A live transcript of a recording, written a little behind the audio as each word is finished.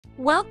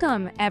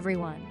Welcome,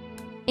 everyone!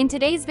 In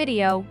today's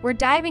video, we're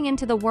diving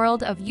into the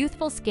world of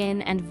youthful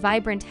skin and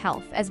vibrant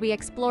health as we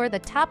explore the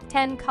top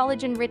 10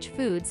 collagen-rich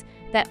foods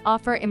that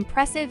offer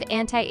impressive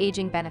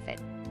anti-aging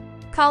benefits.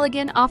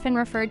 Collagen, often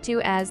referred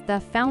to as the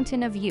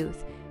fountain of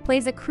youth,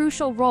 plays a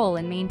crucial role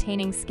in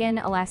maintaining skin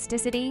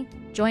elasticity,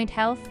 joint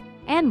health,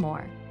 and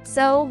more.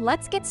 So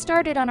let's get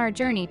started on our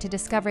journey to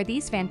discover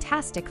these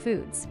fantastic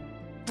foods.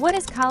 What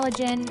is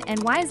collagen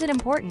and why is it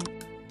important?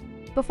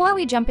 Before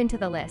we jump into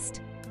the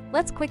list,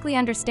 let's quickly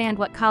understand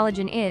what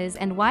collagen is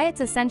and why it's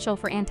essential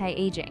for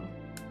anti-aging.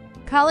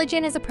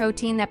 Collagen is a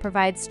protein that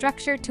provides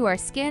structure to our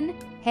skin,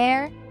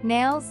 hair,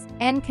 nails,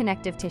 and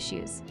connective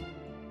tissues.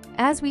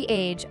 As we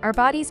age, our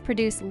bodies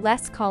produce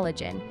less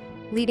collagen,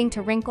 leading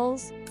to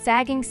wrinkles,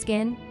 sagging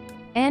skin,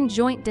 and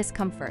joint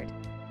discomfort.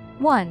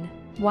 1.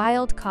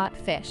 Wild-caught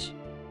fish.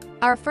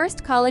 Our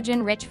first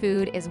collagen-rich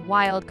food is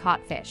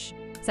wild-caught fish,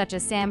 such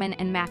as salmon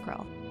and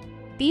mackerel.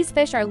 These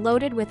fish are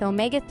loaded with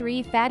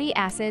omega-3 fatty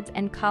acids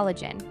and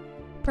collagen,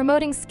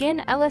 promoting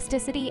skin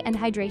elasticity and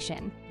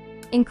hydration.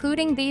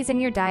 Including these in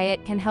your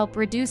diet can help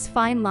reduce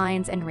fine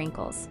lines and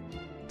wrinkles.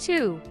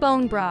 2.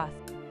 Bone broth.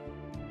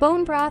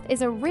 Bone broth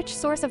is a rich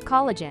source of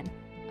collagen,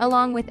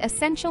 along with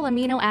essential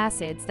amino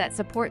acids that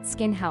support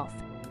skin health.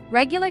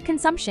 Regular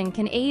consumption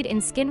can aid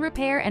in skin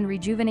repair and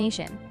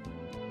rejuvenation.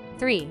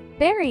 3.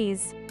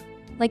 Berries.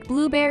 Like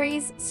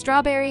blueberries,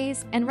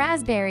 strawberries, and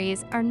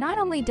raspberries are not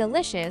only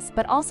delicious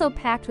but also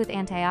packed with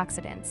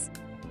antioxidants.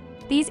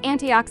 These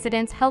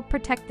antioxidants help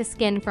protect the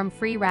skin from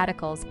free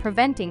radicals,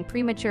 preventing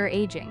premature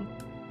aging.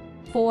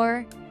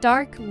 4.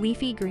 Dark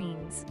leafy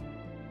greens.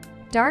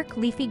 Dark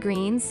leafy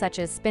greens, such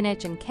as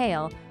spinach and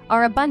kale,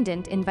 are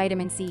abundant in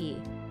vitamin C,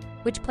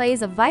 which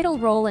plays a vital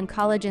role in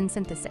collagen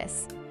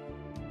synthesis.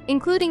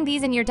 Including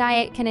these in your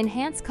diet can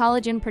enhance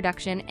collagen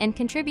production and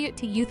contribute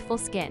to youthful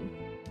skin.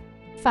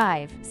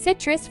 5.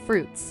 Citrus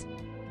fruits.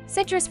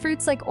 Citrus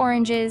fruits like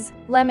oranges,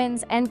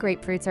 lemons, and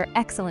grapefruits are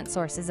excellent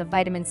sources of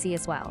vitamin C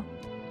as well.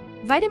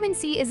 Vitamin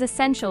C is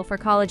essential for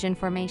collagen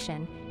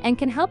formation and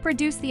can help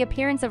reduce the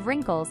appearance of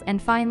wrinkles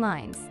and fine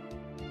lines.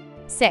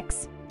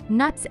 6.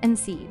 Nuts and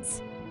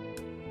seeds.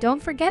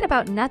 Don't forget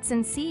about nuts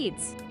and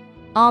seeds.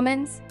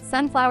 Almonds,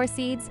 sunflower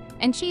seeds,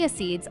 and chia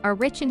seeds are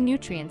rich in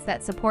nutrients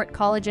that support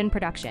collagen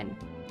production.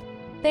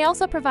 They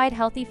also provide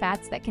healthy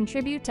fats that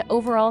contribute to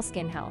overall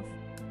skin health.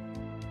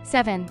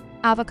 7.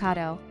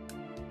 Avocado.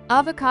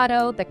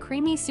 Avocado, the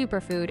creamy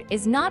superfood,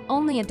 is not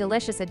only a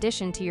delicious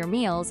addition to your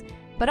meals,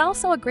 but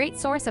also a great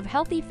source of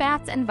healthy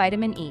fats and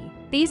vitamin E.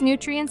 These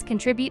nutrients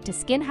contribute to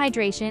skin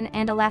hydration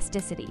and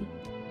elasticity.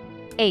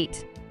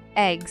 8.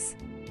 Eggs.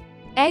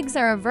 Eggs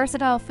are a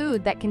versatile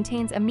food that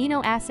contains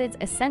amino acids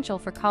essential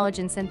for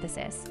collagen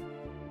synthesis.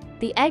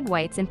 The egg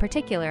whites in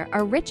particular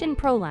are rich in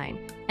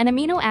proline, an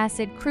amino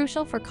acid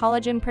crucial for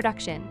collagen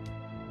production.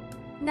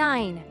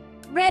 9.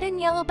 Red and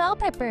yellow bell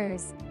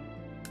peppers.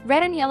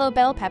 Red and yellow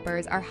bell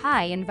peppers are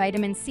high in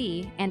vitamin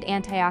C and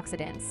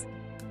antioxidants.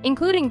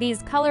 Including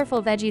these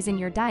colorful veggies in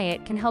your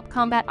diet can help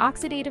combat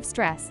oxidative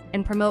stress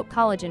and promote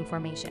collagen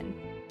formation.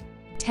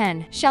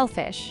 10.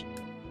 Shellfish.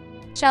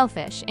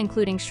 Shellfish,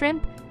 including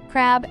shrimp,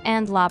 crab,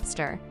 and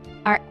lobster,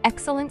 are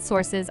excellent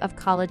sources of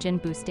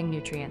collagen-boosting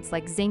nutrients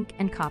like zinc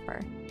and copper.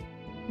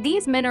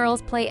 These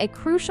minerals play a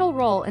crucial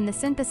role in the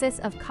synthesis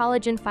of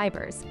collagen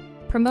fibers,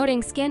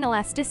 promoting skin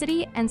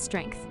elasticity and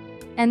strength.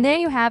 And there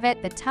you have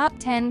it, the top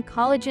 10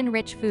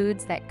 collagen-rich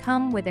foods that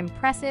come with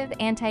impressive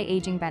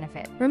anti-aging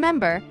benefit.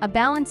 Remember, a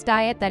balanced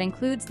diet that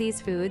includes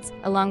these foods,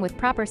 along with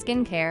proper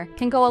skincare,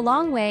 can go a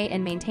long way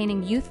in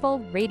maintaining youthful,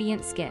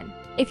 radiant skin.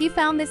 If you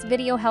found this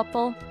video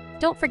helpful,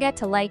 don't forget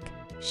to like,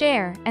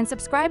 share, and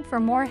subscribe for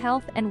more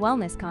health and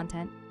wellness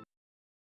content.